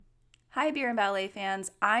Hi, Beer and Ballet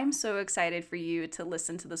fans. I'm so excited for you to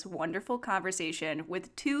listen to this wonderful conversation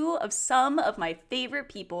with two of some of my favorite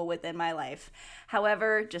people within my life.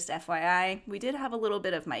 However, just FYI, we did have a little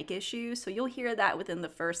bit of mic issues, so you'll hear that within the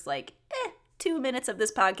first 2 minutes of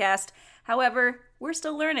this podcast. However, we're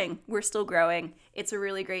still learning, we're still growing. It's a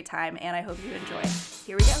really great time, and I hope you enjoy.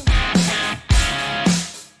 Here we go.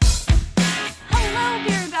 Hello,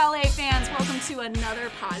 Beer and Ballet fans. Welcome to another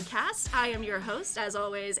podcast. I am your host, as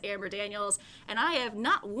always, Amber Daniels, and I have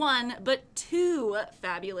not one, but two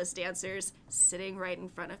fabulous dancers sitting right in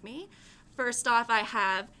front of me. First off, I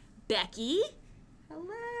have Becky.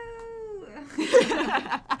 Hello.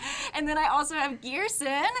 And then I also have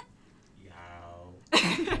Gearson. Yow.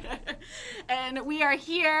 And we are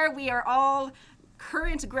here. We are all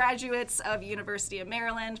current graduates of University of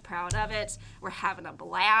Maryland, proud of it. We're having a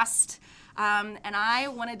blast. And I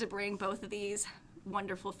wanted to bring both of these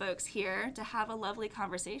wonderful folks here to have a lovely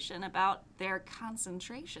conversation about their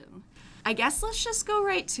concentration. I guess let's just go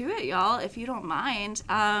right to it, y'all, if you don't mind.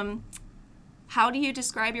 How do you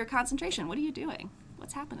describe your concentration? What are you doing?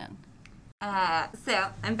 What's happening? So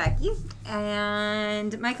I'm Becky,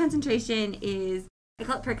 and my concentration is, I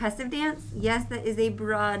call it percussive dance. Yes, that is a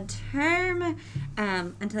broad term.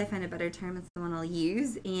 Until I find a better term, it's the one I'll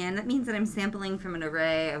use. And that means that I'm sampling from an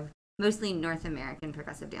array of mostly North American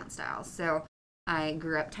percussive dance styles. So I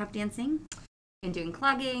grew up tap dancing and doing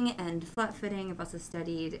clogging and flat footing. I've also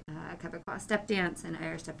studied Quebecois step dance and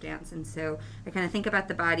Irish step dance. And so I kind of think about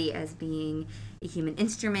the body as being a human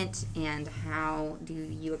instrument, and how do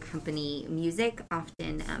you accompany music,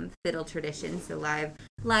 often fiddle traditions, so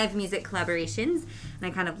live music collaborations. And I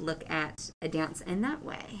kind of look at a dance in that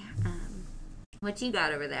way. What you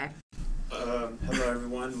got over there? Hello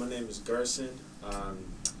everyone, my name is Gerson.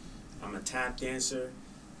 I'm a tap dancer,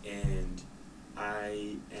 and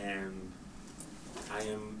I am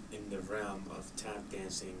in the realm of tap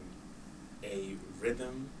dancing, a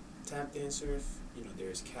rhythm tap dancer.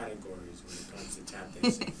 There's categories when it comes to tap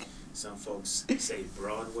dancing. Some folks say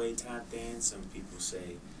Broadway tap dance, some people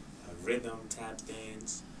say rhythm tap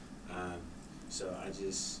dance.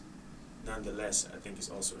 Nonetheless, I think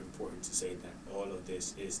it's also important to say that all of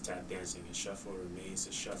this is tap dancing, and shuffle remains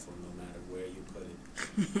a shuffle no matter where you put it.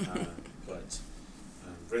 But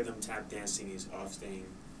rhythm tap dancing is often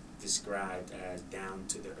described as down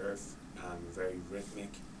to the earth, very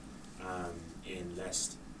rhythmic, and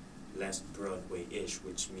less Broadway-ish,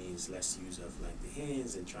 which means less use of the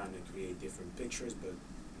hands and trying to create different pictures, but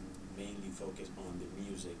mainly focus on the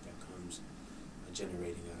music that comes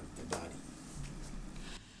generating out of the body.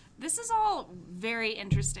 This is all very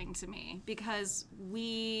interesting to me because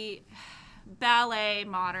ballet,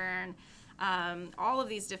 modern, all of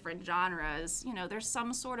these different genres, there's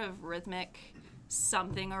some sort of rhythmic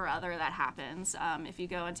something or other that happens. If you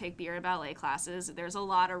go and take beer and ballet classes, there's a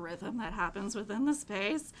lot of rhythm that happens within the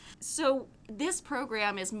space. So this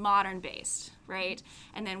program is modern based, right?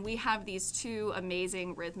 And then we have these two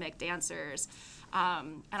amazing rhythmic dancers.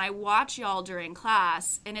 And I watch y'all during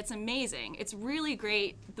class, and it's amazing. It's really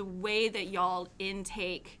great the way that y'all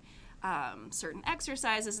intake certain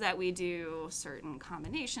exercises that we do, certain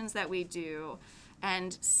combinations that we do,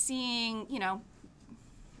 and seeing,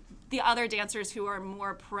 the other dancers who are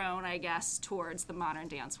more prone, I guess, towards the modern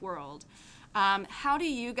dance world. How do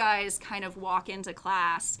you guys kind of walk into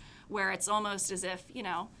class where it's almost as if,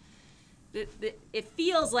 it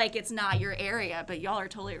feels like it's not your area, but y'all are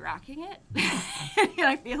totally rocking it? And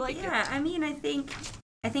I feel like I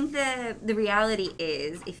think the reality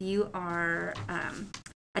is, if you are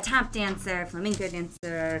a tap dancer, flamenco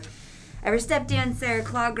dancer, Irish step dancer,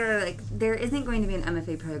 clogger, there isn't going to be an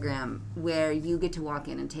MFA program where you get to walk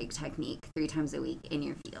in and take technique 3 times a week in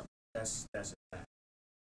your field. That's a fact.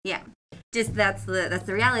 Yeah, just that's the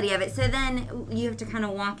reality of it. So then you have to kind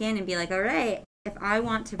of walk in and be like, all right, if I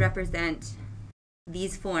want to represent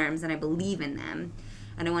these forms and I believe in them,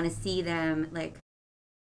 and I want to see them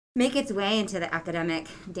make its way into the academic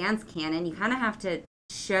dance canon, you kind of have to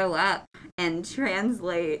show up and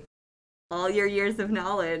translate all your years of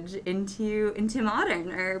knowledge into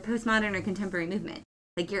modern or postmodern or contemporary movement.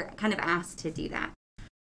 You're kind of asked to do that.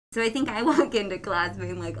 So I think I walk into class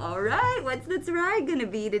being like, all right, what's this ride going to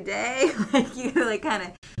be today? You kind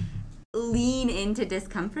of lean into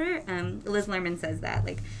discomfort. Liz Lerman says that,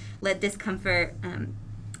 let discomfort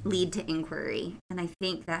lead to inquiry. And I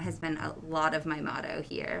think that has been a lot of my motto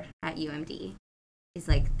here at UMD. Is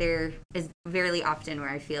there is very often where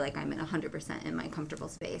I feel like I'm in 100% in my comfortable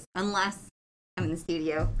space, unless I'm in the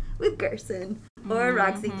studio with Gerson or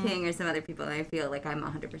Roxy King or some other people, and I feel like I'm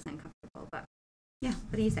 100% comfortable. But yeah,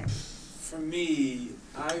 what do you say? For me,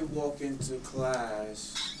 I walk into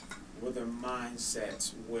class with with a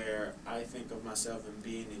mindset where I think of myself in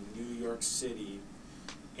being in New York City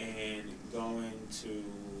and going to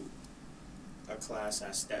a class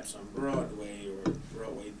at Steps on Broadway or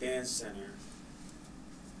Broadway Dance Center,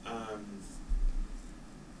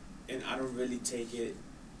 and I don't really take it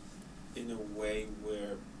in a way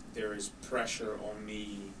where there is pressure on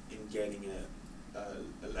me in getting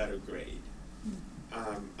a letter grade.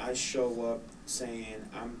 I show up saying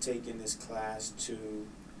I'm taking this class to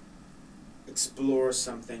explore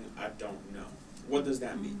something I don't know. What does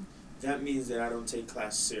that mean? That means that I don't take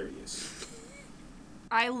class serious.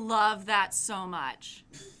 I love that so much.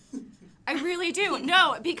 I really do.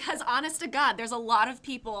 No, because honest to God, there's a lot of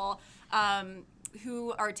people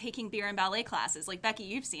who are taking beer and ballet classes. Like, Becky,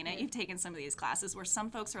 you've seen it. You've taken some of these classes where some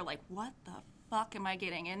folks are like, what the fuck am I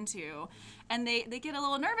getting into? And they get a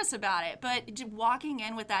little nervous about it. But walking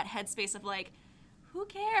in with that headspace of like, who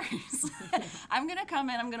cares? I'm going to come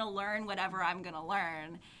in, I'm going to learn whatever I'm going to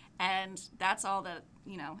learn. And that's all that,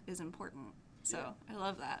 is important. So I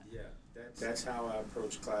love that. Yeah, that's how I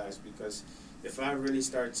approach class, because if I really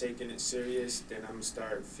start taking it serious, then I'm going to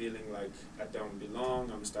start feeling like I don't belong. I'm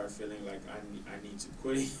going to start feeling like I need to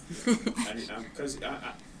quit. Because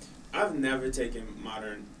I've never taken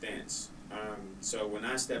modern dance. So when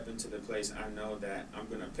I step into the place, I know that I'm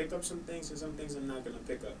going to pick up some things and some things I'm not going to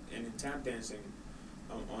pick up. And in tap dancing,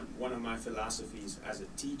 on one of my philosophies as a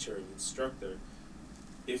teacher and instructor,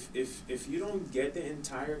 if you don't get the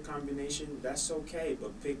entire combination, that's okay,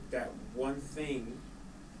 but pick that one thing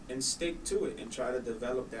and stick to it and try to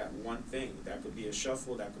develop that one thing. That could be a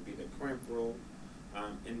shuffle, that could be the cramp roll.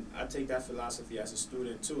 And I take that philosophy as a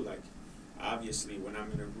student too. Like, obviously, when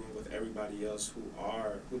I'm in a room with everybody else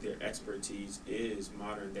who their expertise is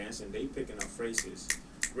modern dancing, they picking up phrases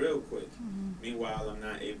real quick. Meanwhile, I'm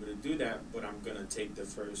not able to do that, but I'm gonna take the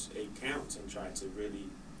first 8 counts and try to really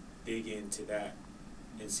dig into that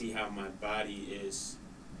and see how my body is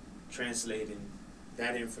translating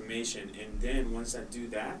that information. And then once I do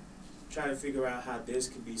that, try to figure out how this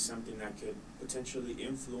could be something that could potentially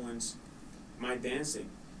influence my dancing.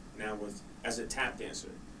 Now, as a tap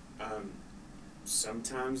dancer,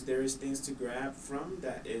 sometimes there is things to grab from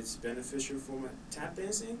that is beneficial for my tap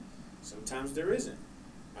dancing. Sometimes there isn't.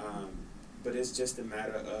 But it's just a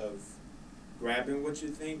matter of grabbing what you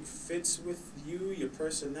think fits with you, your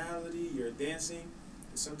personality, your dancing.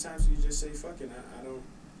 And sometimes you just say, fuck it, I don't,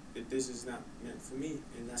 this is not meant for me,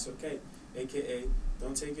 and that's okay. AKA,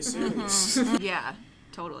 don't take it serious. Yeah,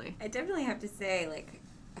 totally. I definitely have to say,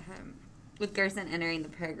 with Gerson entering the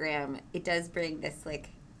program, it does bring this,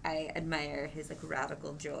 I admire his,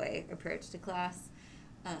 radical joy approach to class,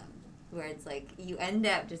 where it's, you end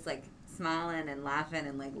up just, smiling and laughing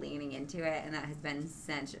and, leaning into it, and that has been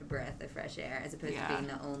such a breath of fresh air, as opposed to being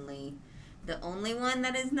the only one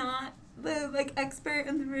that is not the, expert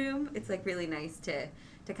in the room. It's, really nice to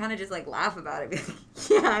kind of just, laugh about it, be like,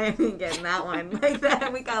 yeah, I ain't getting that one, like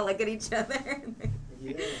that, we gotta look at each other,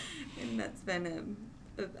 and that's been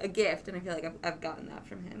a gift, and I feel like I've gotten that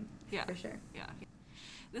from him, for sure. Yeah.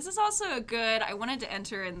 This is also I wanted to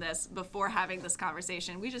enter in this before having this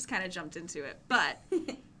conversation. We just kind of jumped into it. But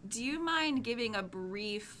do you mind giving a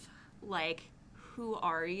brief, who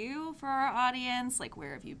are you for our audience?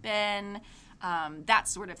 Where have you been? That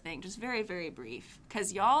sort of thing. Just very, very brief.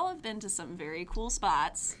 Because y'all have been to some very cool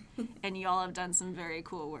spots, and y'all have done some very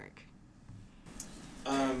cool work.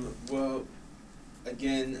 Well,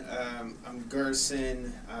 again, I'm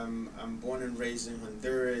Gerson. I'm born and raised in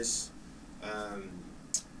Honduras.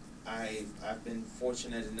 I've been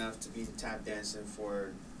fortunate enough to be tap dancing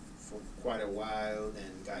for quite a while,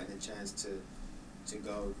 and gotten a chance to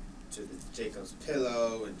go to the Jacob's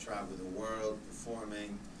Pillow and travel the world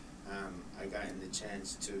performing. I gotten the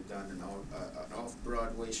chance to done an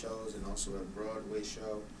off-Broadway shows and also a Broadway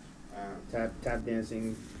show. Tap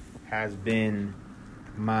dancing has been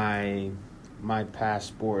my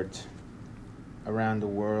passport around the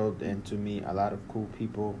world, and to meet a lot of cool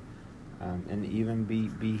people. And even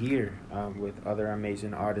be here with other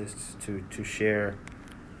amazing artists to share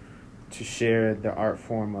the art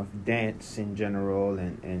form of dance in general,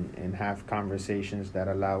 and have conversations that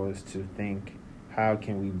allow us to think, how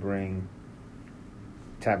can we bring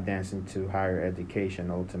tap dancing to higher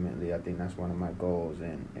education ultimately? I think that's one of my goals,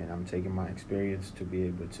 and I'm taking my experience to be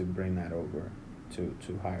able to bring that over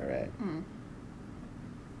to higher ed.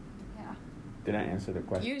 Did I answer the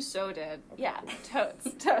question? You so did. Yeah, totes.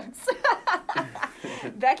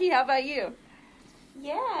 Becky, how about you?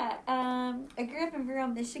 Yeah, I grew up in rural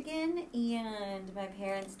Michigan, and my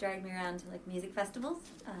parents dragged me around to music festivals,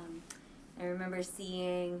 I remember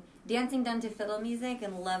seeing dancing done to fiddle music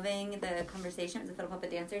and loving the conversation with the fiddle puppet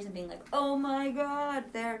dancers and being like, oh my god,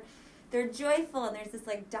 they're joyful, and there's this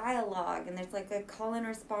like dialogue, and there's like a call and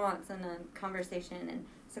response and a conversation. And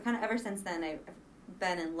so kind of ever since then I've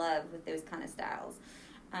been in love with those kind of styles.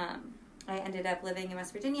 I ended up living in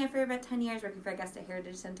West Virginia for about 10 years, working for Augusta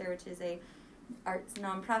Heritage Center, which is a arts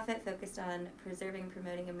nonprofit focused on preserving and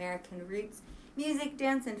promoting American roots, music,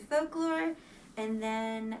 dance, and folklore. And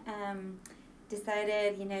then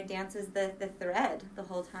decided, dance was the thread the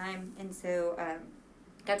whole time. And so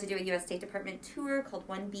got to do a U.S. State Department tour called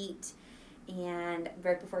One Beat, and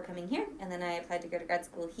right before coming here. And then I applied to go to grad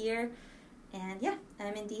school here. And yeah,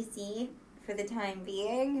 I'm in D.C. for the time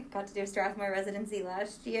being. Got to do a Strathmore residency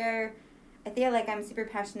last year. I feel like I'm super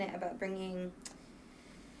passionate about bringing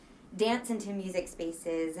dance into music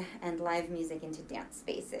spaces and live music into dance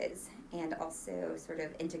spaces, and also sort of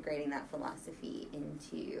integrating that philosophy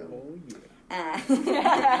into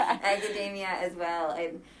academia as well.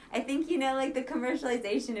 And I think, like the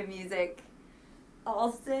commercialization of music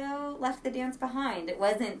also left the dance behind. It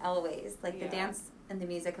wasn't always. Like the dance and the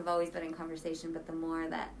music have always been in conversation, but the more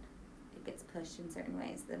that it gets pushed in certain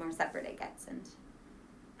ways, the more separate it gets. And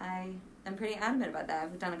I'm pretty adamant about that.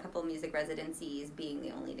 I've done a couple of music residencies being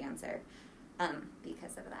the only dancer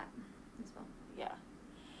because of that as well. Yeah.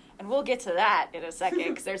 And we'll get to that in a second,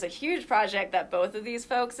 because there's a huge project that both of these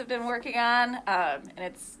folks have been working on, and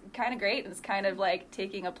it's kind of great. It's kind of like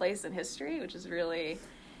taking a place in history, which is really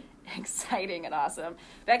exciting and awesome.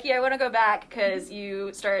 Becky, I want to go back because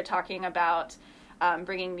you started talking about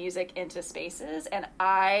bringing music into spaces, and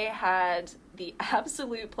I had the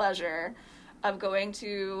absolute pleasure of going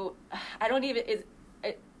to, I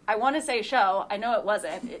want to say show, I know it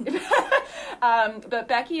wasn't, but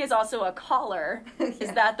Becky is also a caller. Yeah.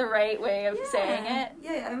 Is that the right way of saying it?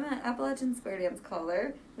 Yeah, I'm an Appalachian Square Dance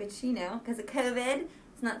caller, which, because of COVID,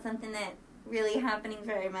 it's not something that really happening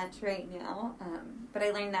very much right now. But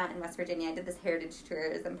I learned that in West Virginia. I did this heritage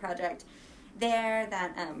tourism project there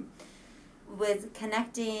that was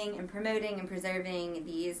connecting and promoting and preserving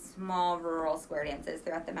these small rural square dances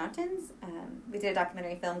throughout the mountains. We did a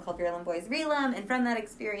documentary film called Reelum Boys Reelum, and from that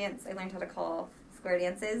experience, I learned how to call square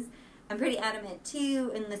dances. I'm pretty adamant,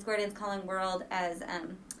 too, in the square dance calling world as,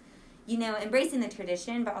 embracing the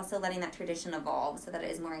tradition, but also letting that tradition evolve so that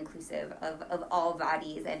it is more inclusive of all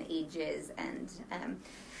bodies and ages and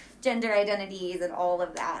gender identities and all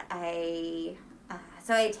of that.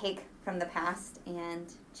 So I take from the past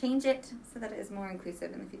and change it so that it is more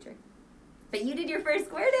inclusive in the future. But you did your first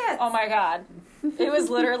square dance. Oh my God. It was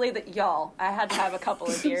literally y'all, I had to have a couple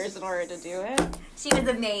of beers in order to do it. She was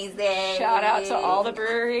amazing. Shout out to all the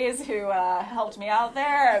breweries who helped me out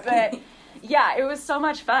there. But yeah, it was so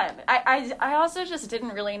much fun. I also just didn't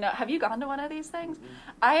really know. Have you gone to one of these things?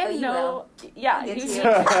 I had Yeah, you should.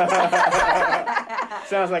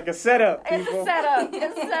 Sounds like a setup, people.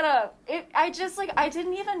 It's a setup. I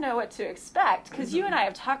didn't even know what to expect, because you and I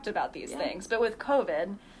have talked about these things, but with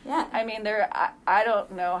COVID, I mean, I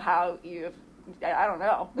don't know how I don't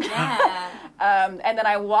know. Yeah. And then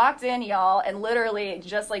I walked in, y'all, and literally,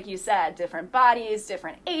 just like you said, different bodies,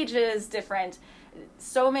 different ages,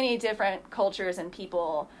 so many different cultures and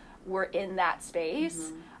people were in that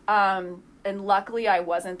space. Mm-hmm. And luckily I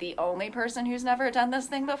wasn't the only person who's never done this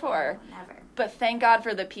thing before. No, never. But thank God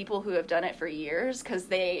for the people who have done it for years, because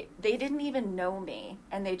they didn't even know me,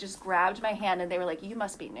 and they just grabbed my hand and they were like, you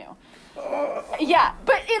must be new. Yeah,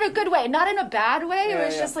 but in a good way, not in a bad way. It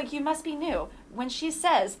was just like, you must be new. When she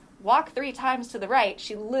says, walk 3 times to the right,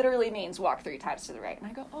 she literally means walk 3 times to the right. And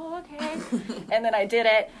I go, oh, okay. And then I did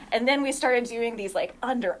it. And then we started doing these like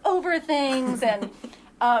under-over things. And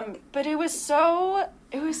but it was so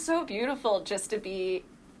beautiful just to be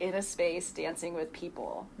in a space dancing with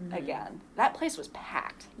people again. That place was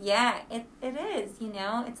packed. Yeah, it is,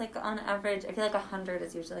 It's like on average, I feel like 100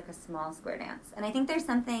 is usually like a small square dance. And I think there's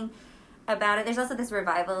something about it. There's also this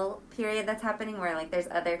revival period that's happening where like there's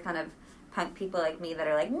other kind of punk people like me that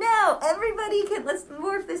are like, no, let's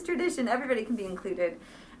morph this tradition. Everybody can be included,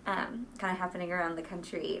 kind of happening around the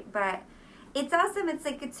country. But it's awesome. It's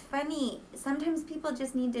like, it's funny. Sometimes people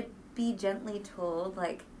just need to be gently told,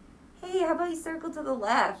 like, hey, how about you circle to the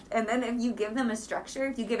left? And then if you give them a structure,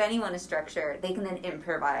 if you give anyone a structure, they can then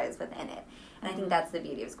improvise within it. And I think that's the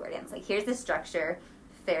beauty of square dance. Like, here's the structure,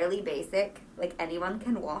 fairly basic. Like, anyone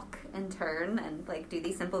can walk and turn and, like, do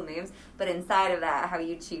these simple moves. But inside of that, how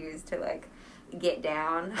you choose to, like, get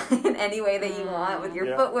down in any way that you want, with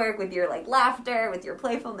your footwork, with your, like, laughter, with your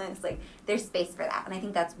playfulness. Like, there's space for that. And I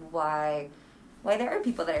think that's why there are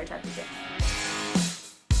people that are attracted to it.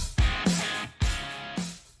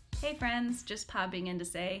 Hey Hey friends, just popping in to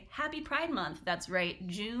say happy Pride Month. That's right,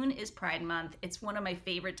 June is Pride Month. It's one of my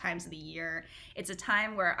favorite times of the year. It's a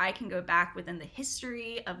time where I can go back within the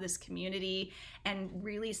history of this community and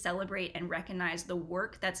really celebrate and recognize the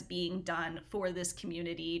work that's being done for this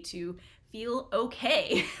community to feel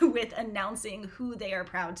okay with announcing who they are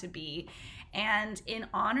proud to be. And in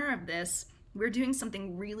honor of this, we're doing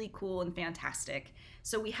something really cool and fantastic.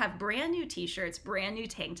 So we have brand new t-shirts, brand new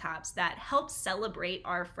tank tops that help celebrate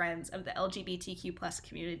our friends of the LGBTQ plus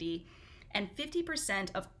community. And 50%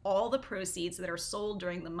 of all the proceeds that are sold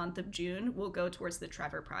during the month of June will go towards the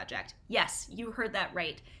Trevor Project. Yes, you heard that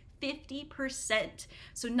right. 50%.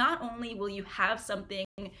 So not only will you have something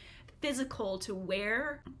physical to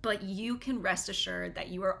wear, but you can rest assured that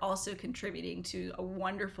you are also contributing to a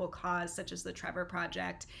wonderful cause such as the Trevor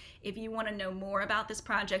Project. If you want to know more about this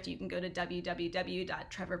project, you can go to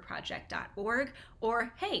www.trevorproject.org,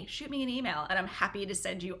 or hey, shoot me an email and I'm happy to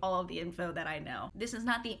send you all of the info that I know. This is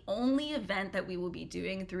not the only event that we will be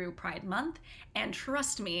doing through Pride Month, and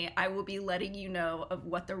trust me, I will be letting you know of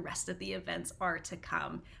what the rest of the events are to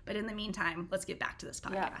come. But in the meantime, let's get back to this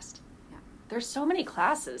podcast. There's so many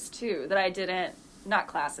classes, too, that I didn't, not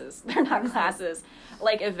classes, they're not classes,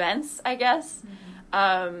 like events, I guess.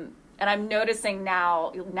 And I'm noticing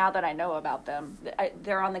now that I know about them,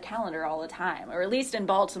 they're on the calendar all the time, or at least in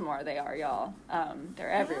Baltimore they are, y'all.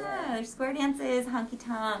 They're everywhere. Yeah, there's square dances, honky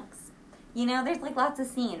tonks. You know, there's like lots of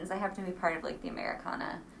scenes. I happen to be part of like the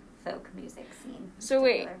Americana folk music scene. So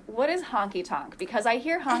wait, what is honky tonk? Because I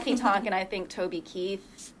hear honky tonk and I think Toby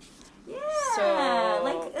Keith. Yeah, So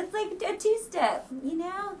like it's like a two-step, you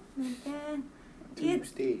know?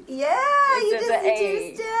 Two-step. Yeah, you It's just a a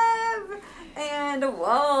two-step and a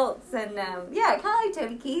waltz and yeah, kind of like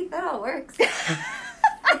Toby Keith. That all works. It's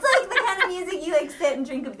like the kind of music you like sit and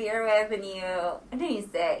drink a beer with, and you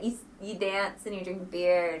sit, you dance and you drink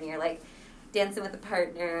beer and you're like dancing with a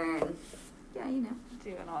partner and yeah, you know,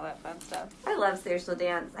 doing all that fun stuff. I love social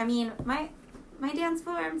dance. I mean, my dance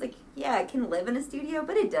forms, like, yeah, it can live in a studio,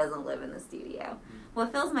 but it doesn't live in the studio.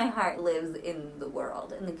 What fills my heart lives in the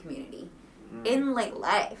world, in the community, in, like,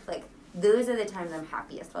 life. Like, those are the times I'm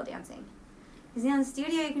happiest while dancing. Because, you know, in the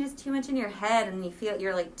studio, you can just too much in your head, and you feel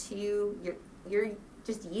you're, like, you're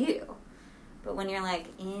just you. But when you're, like,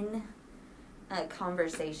 in a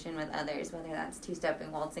conversation with others, whether that's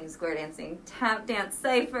two-stepping, waltzing, square dancing, tap dance,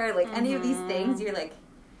 cypher, like, any of these things, you're, like,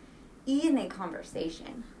 in a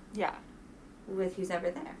conversation. Yeah. With who's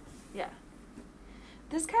ever there. Yeah.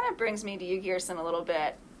 This kind of brings me to you, Gerson, a little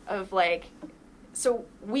bit of like, so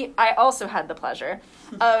I also had the pleasure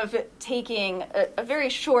of taking a very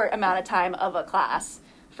short amount of time of a class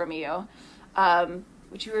from you,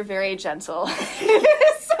 which you were very gentle.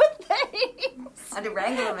 So thanks. I had to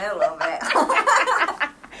wrangle him in a little bit.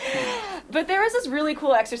 But there was this really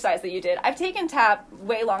cool exercise that you did. I've taken tap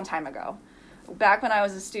way long time ago. Back when I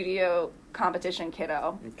was a studio competition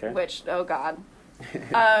kiddo, which, oh God.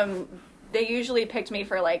 They usually picked me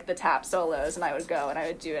for, like, the tap solos, and I would go, and I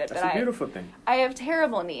would do it. That's a beautiful thing. I have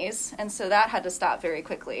terrible knees, and so that had to stop very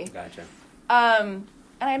quickly. Gotcha. And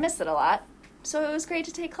I missed it a lot, so it was great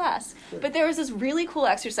to take class. Sure. But there was this really cool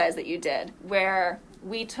exercise that you did where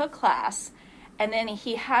we took class, and then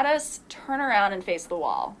he had us turn around and face the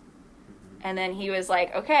wall. And then he was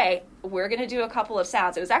like, okay, we're going to do a couple of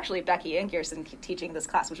sounds. It was actually Becky and Gerson teaching this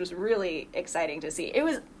class, which was really exciting to see. It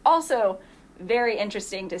was also very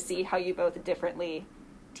interesting to see how you both differently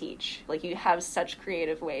teach. Like, you have such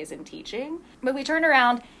creative ways in teaching. But we turned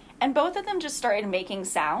around, and both of them just started making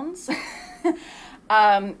sounds.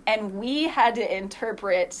 And we had to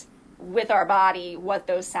interpret with our body what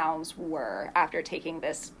those sounds were after taking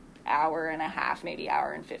this hour and a half, maybe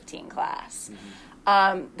hour and 15 class.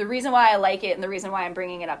 The reason why I like it and the reason why I'm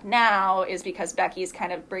bringing it up now is because Becky's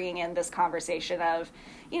kind of bringing in this conversation of,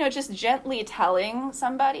 you know, just gently telling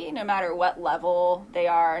somebody, no matter what level they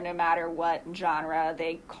are, no matter what genre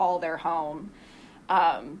they call their home,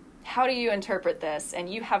 how do you interpret this?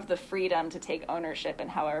 And you have the freedom to take ownership in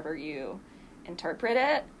however you interpret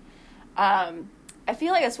it. I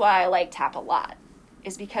feel like that's why I like tap a lot.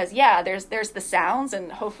 Is because, yeah, there's the sounds,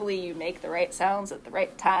 and hopefully you make the right sounds at the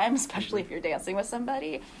right time, especially if you're dancing with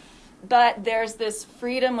somebody. But there's this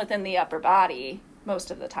freedom within the upper body most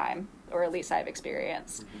of the time, or at least I've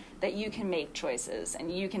experienced, that you can make choices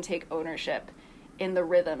and you can take ownership in the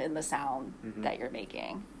rhythm, in the sound that you're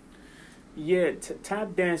making. Yeah,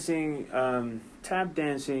 tap dancing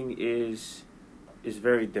is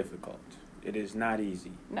very difficult. It is not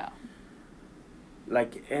easy. No.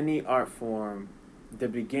 Like any art form, the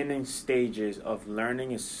beginning stages of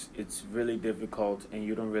learning it's really difficult, and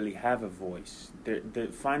you don't really have a voice. The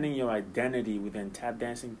finding your identity within tap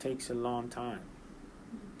dancing takes a long time.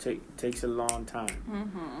 Takes a long time.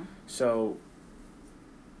 Mm-hmm. So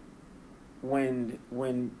when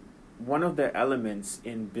one of the elements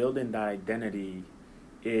in building that identity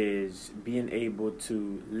is being able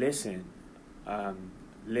to listen,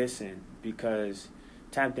 because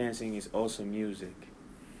tap dancing is also music.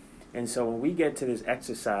 And so when we get to this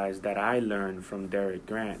exercise that I learned from Derek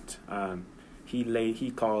Grant,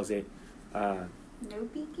 he calls it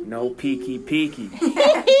no peeky peeky.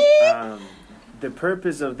 The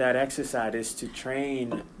purpose of that exercise is to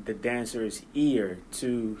train the dancer's ear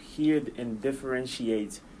to hear and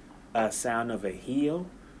differentiate a sound of a heel,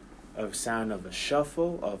 a sound of a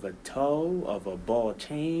shuffle, of a toe, of a ball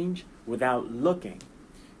change without looking.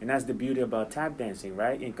 And that's the beauty about tap dancing,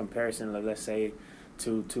 right? In comparison, let's say,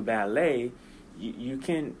 to ballet, you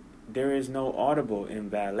can, there is no audible in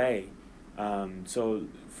ballet. So,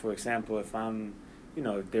 for example, if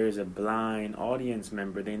there's a blind audience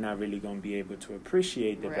member, they're not really going to be able to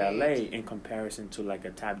appreciate the ballet in comparison to like a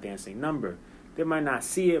tap dancing number. They might not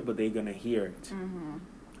see it, but they're going to hear it. Mm-hmm.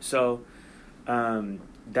 So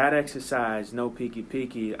that exercise, no peeky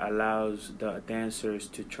peeky, allows the dancers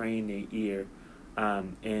to train their ear.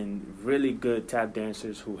 And really good tap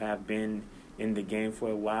dancers who have been in the game for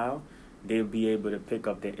a while, they'll be able to pick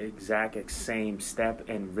up the exact same step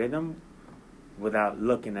and rhythm without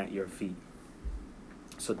looking at your feet.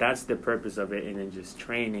 So that's the purpose of it, and then just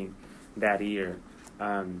training that ear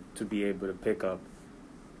to be able to pick up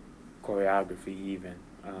choreography even.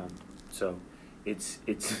 So it's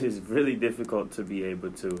really difficult to be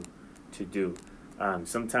able to do.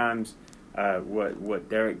 Sometimes what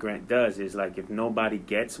Derek Grant does is, like, if nobody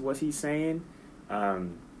gets what he's saying,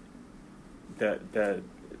 the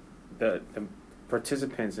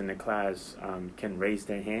participants in the class can raise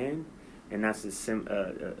their hand, and that's a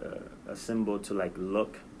symbol to like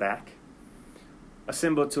look back, a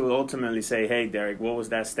symbol to ultimately say, "Hey, Derek, what was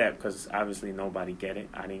that step?" Because obviously nobody get it.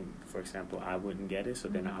 I didn't, for example, I wouldn't get it, so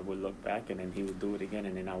then I would look back, and then he would do it again,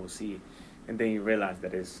 and then I would see it, and then you realize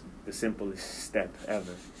that it's the simplest step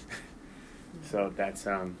ever. So that's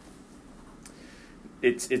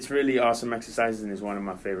it's really awesome exercises, and it's one of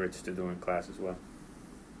my favorites to do in class as well.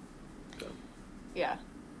 So. Yeah.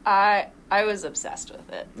 I was obsessed with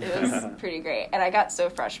it. It was pretty great. And I got so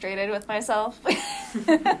frustrated with myself.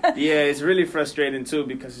 Yeah, it's really frustrating too,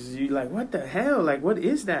 because you're like, what the hell? Like, what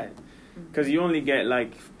is that? Because you only get,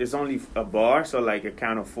 like, it's only a bar, so like a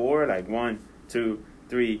count of 4, like 1, 2,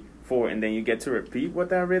 3, 4, and then you get to repeat what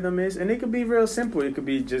that rhythm is. And it could be real simple. It could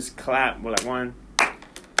be just clap, like 1,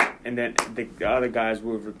 and then the other guys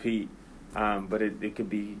will repeat. But it could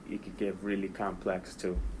get really complex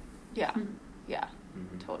too. Yeah. Yeah.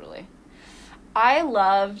 Mm-hmm. Totally. I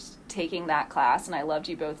loved taking that class, and I loved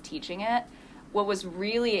you both teaching it. What was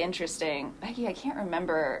really interesting, Becky, I can't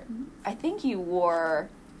remember, I think you wore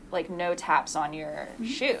like no taps on your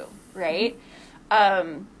shoe, right?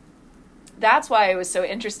 That's why it was so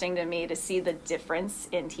interesting to me to see the difference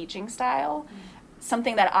in teaching style.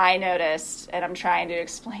 Something that I noticed, and I'm trying to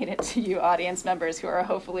explain it to you audience members who are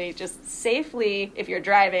hopefully just safely, if you're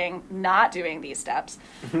driving, not doing these steps.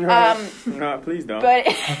 No, please don't. But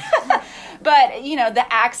the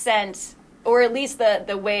accent, or at least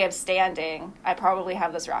the way of standing, I probably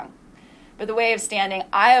have this wrong, but the way of standing,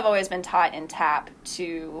 I have always been taught in tap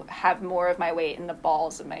to have more of my weight in the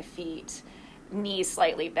balls of my feet, knees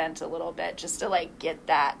slightly bent a little bit, just to like get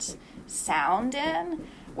that sound in,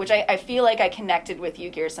 which I feel like I connected with you,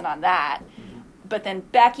 Gerson, on that. But then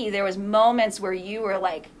Becky, there was moments where you were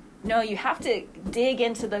like, no, you have to dig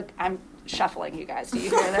into the, I'm shuffling, you guys, do you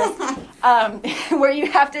hear this? Where you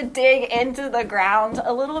have to dig into the ground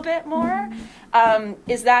a little bit more.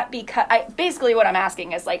 Is that because, basically what I'm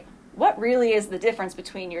asking is like, what really is the difference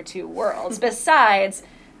between your two worlds? Besides,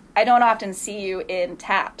 I don't often see you in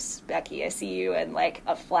taps, Becky. I see you in like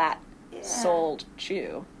a flat-soled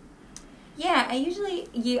shoe. Yeah,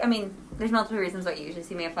 there's multiple reasons why you usually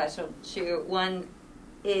see me in a flat-soled shoe. One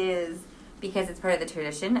is because it's part of the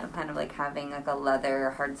tradition of kind of like having like a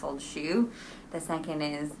leather hard-soled shoe. The second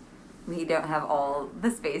is we don't have all the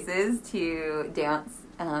spaces to dance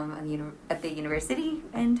at the university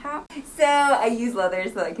in tap. So I use leather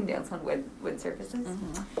so I can dance on wood surfaces.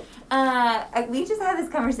 Mm-hmm. We just had this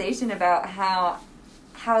conversation about how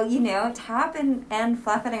tap and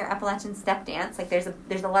flat-footing or Appalachian step dance, like there's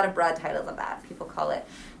a lot of broad titles of that. People call it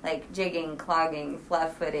like jigging, clogging,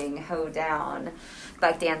 flat-footing, hoe down,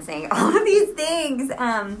 buck dancing, all of these things,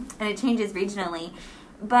 and it changes regionally.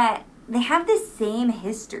 But they have the same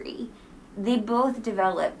history. they both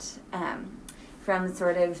developed from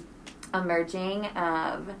sort of emerging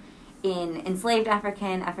of in enslaved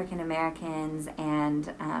African Americans,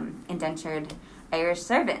 and indentured Irish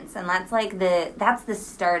servants, and that's the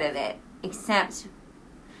start of it. Except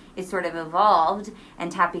it sort of evolved,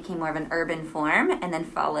 and tap became more of an urban form, and then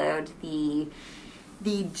followed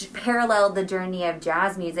paralleled the journey of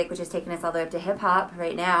jazz music, which has taken us all the way up to hip hop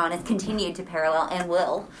right now, and has continued to parallel and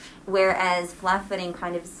will. Whereas flat-footing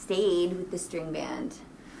kind of stayed with the string band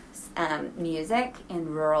music in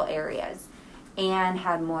rural areas, and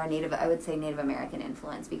had more Native American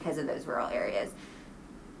influence because of those rural areas.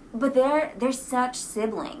 But they're such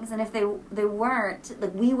siblings, and if they weren't,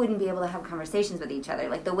 like, we wouldn't be able to have conversations with each other.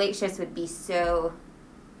 Like, the weight shifts would be so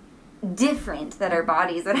different that our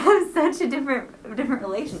bodies would have such a different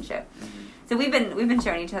relationship. So we've been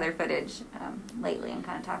showing each other footage lately and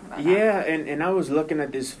kind of talking about that. Yeah, and I was looking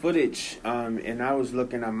at this footage, and I was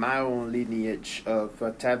looking at my own lineage of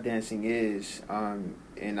what tap dancing is,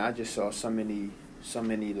 and I just saw so many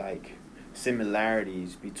like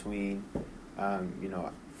similarities between,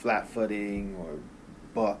 flat footing or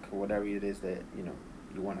buck or whatever it is that you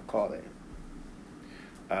want to call it.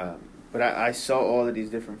 But I saw all of these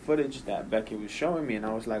different footage that Becky was showing me, and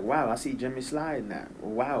I was like, wow, I see Jimmy Slide in that.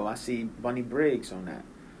 Wow, I see Bunny Briggs on that.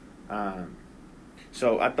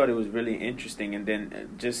 So I thought it was really interesting. And then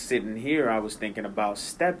just sitting here, I was thinking about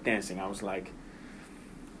step dancing. I was like,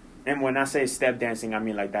 and when I say step dancing, I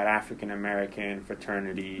mean like that African-American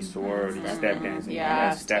fraternity, sorority, step dancing. Yeah,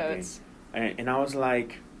 stepping. And I was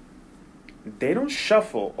like, they don't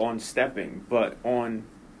shuffle on stepping, but on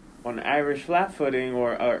Irish flat footing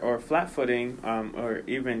or flat footing, or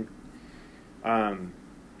even, I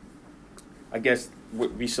guess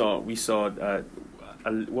we saw.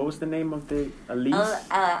 What was the name of the Elise?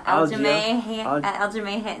 Aljamae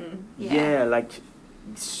Hinton. Yeah, like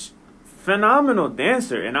phenomenal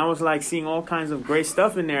dancer, and I was like seeing all kinds of great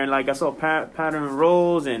stuff in there, and like I saw pattern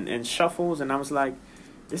rolls and shuffles, and I was like,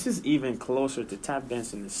 this is even closer to tap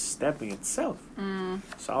dancing than stepping itself.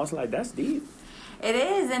 So I was like, that's deep. It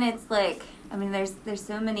is, and it's like, I mean, there's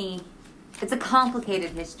so many. It's a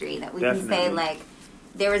complicated history that we can say, like,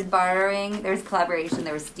 there was borrowing, there was collaboration,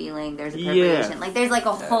 there was stealing, there's appropriation. Like, there's like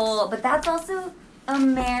a whole, but that's also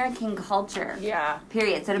American culture. Yeah.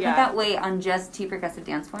 Period. So to put that weight on just two percussive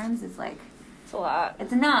dance forms is like, it's a lot.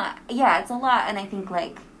 It's not. Yeah, it's a lot, and I think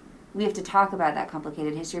like we have to talk about that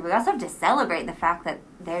complicated history, but we also have to celebrate the fact that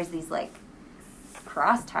there's these like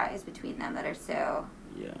cross ties between them that are so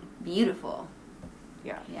beautiful.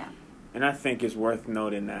 Yeah. Yeah. And I think it's worth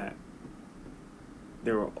noting that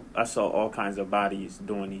I saw all kinds of bodies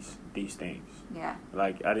doing these things. Yeah.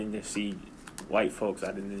 Like, I didn't just see white folks.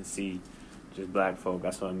 I didn't see just black folk. I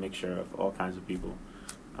saw a mixture of all kinds of people.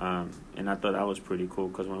 And I thought that was pretty cool,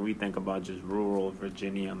 because when we think about just rural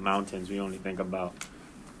Virginia mountains, we only think about,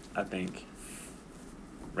 I think,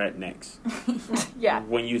 rednecks. Yeah.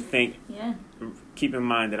 When you think, keep in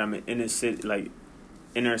mind that I'm an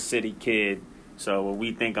inner city kid. So when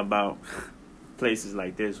we think about places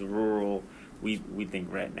like this, rural, we think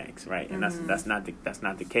rednecks, right? And that's not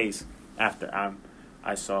the case. After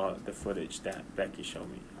I saw the footage that Becky showed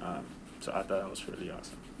me, so I thought that was really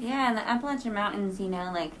awesome. Yeah, and the Appalachian Mountains,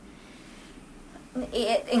 like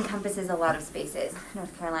it encompasses a lot of spaces: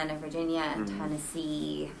 North Carolina, Virginia,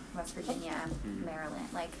 Tennessee, West Virginia, Maryland,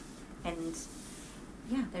 and.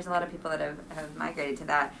 Yeah, there's a lot of people that have migrated to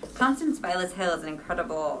that. Constance Vilas Hill is an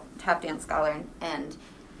incredible tap dance scholar, and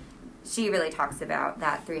she really talks about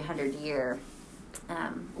that 300-year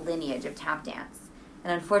lineage of tap dance.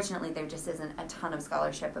 And unfortunately, there just isn't a ton of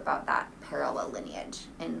scholarship about that parallel lineage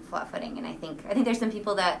in flat footing. And I think there's some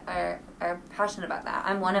people that are passionate about that.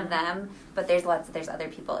 I'm one of them, but there's other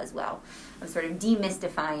people as well. I'm sort of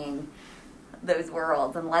demystifying those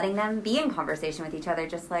worlds and letting them be in conversation with each other,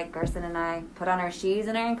 just like Gerson and I put on our shoes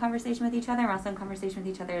and are in conversation with each other. We're also in conversation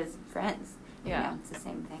with each other as friends. Yeah. It's the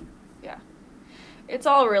same thing. Yeah. It's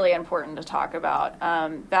all really important to talk about.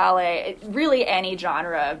 Ballet, really any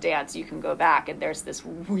genre of dance, you can go back and there's this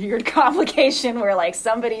weird complication where like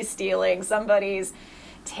somebody's stealing, somebody's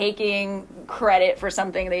taking credit for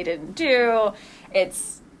something they didn't do.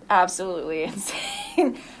 It's absolutely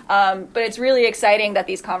insane. But it's really exciting that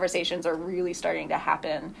these conversations are really starting to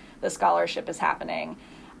happen. The scholarship is happening.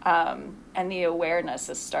 And the awareness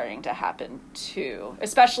is starting to happen too,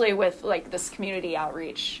 especially with like this community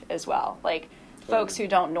outreach as well. Like folks who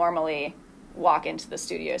don't normally walk into the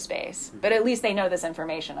studio space, but at least they know this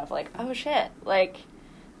information of like, oh shit, like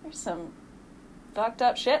there's some fucked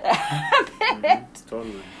up shit that happened.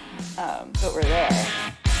 Totally. But we're there.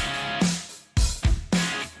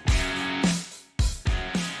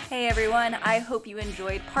 Hey Hey everyone, I hope you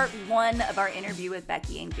enjoyed part 1 of our interview with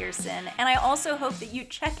Becky and Kirsten, and I also hope that you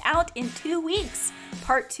check out in 2 weeks.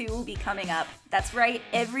 Part 2 will be coming up. That's right,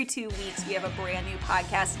 every 2 weeks we have a brand new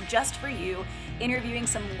podcast just for you, interviewing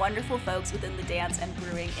some wonderful folks within the dance and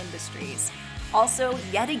brewing industries. Also,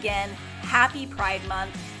 yet again, happy Pride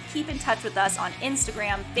Month. Keep in touch with us on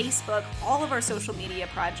Instagram, Facebook, all of our social media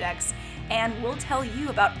projects, and we'll tell you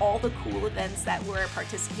about all the cool events that we're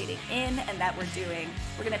participating in and that we're doing.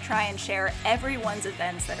 We're going to try and share everyone's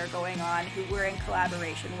events that are going on who we're in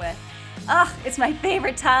collaboration with. It's my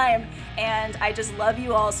favorite time, and I just love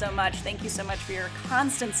you all so much. Thank you so much for your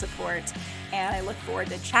constant support, and I look forward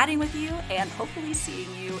to chatting with you and hopefully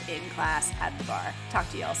seeing you in class at the bar. Talk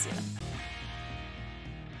to you all soon.